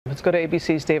Let's go to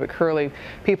ABC's David Curley.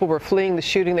 People were fleeing the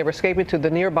shooting. They were escaping to the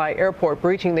nearby airport,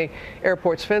 breaching the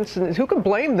airport's fence. And who can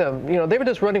blame them? You know, they were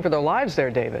just running for their lives there,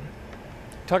 David.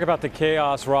 Talk about the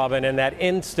chaos, Robin, and that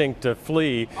instinct to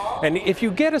flee. And if you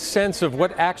get a sense of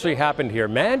what actually happened here,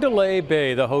 Mandalay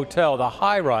Bay, the hotel, the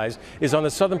high-rise, is on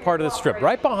the southern part of the strip.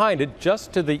 Right behind it,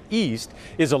 just to the east,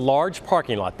 is a large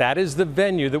parking lot. That is the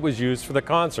venue that was used for the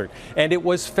concert. And it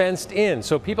was fenced in,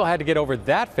 so people had to get over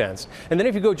that fence. And then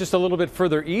if you go just a little bit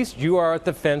further east, you are at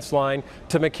the fence line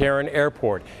to McCarran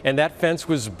Airport. And that fence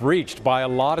was breached by a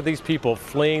lot of these people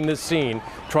fleeing the scene,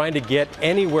 trying to get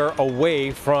anywhere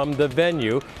away from the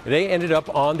venue. They ended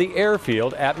up on the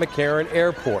airfield at McCarran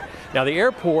Airport. Now, the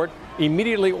airport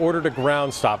immediately ordered a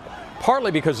ground stop, partly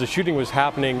because the shooting was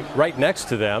happening right next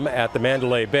to them at the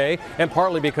Mandalay Bay, and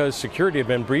partly because security had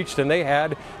been breached and they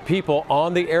had people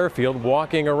on the airfield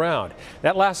walking around.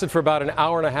 That lasted for about an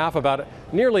hour and a half. About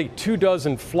nearly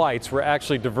 24 flights were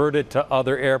actually diverted to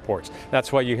other airports.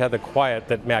 That's why you had the quiet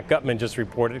that Matt Gutman just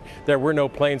reported. There were no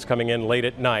planes coming in late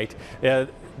at night.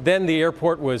 Then the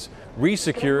airport was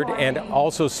resecured and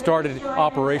also started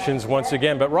operations once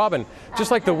again. But Robin, just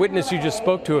like the witness you just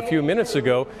spoke to a few minutes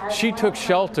ago, she took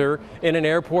shelter in an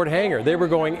airport hangar. They were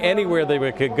going anywhere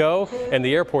they could go, and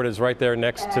the airport is right there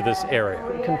next to this area.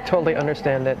 I can totally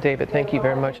understand that, David. Thank you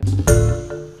very much.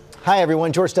 Hi,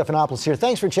 everyone. George Stephanopoulos here.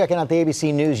 Thanks for checking out the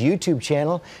ABC News YouTube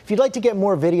channel. If you'd like to get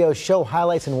more videos, show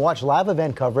highlights, and watch live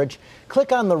event coverage,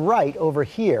 click on the right over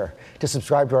here to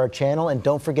subscribe to our channel. And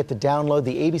don't forget to download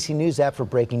the ABC News app for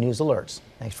breaking news alerts.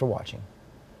 Thanks for watching.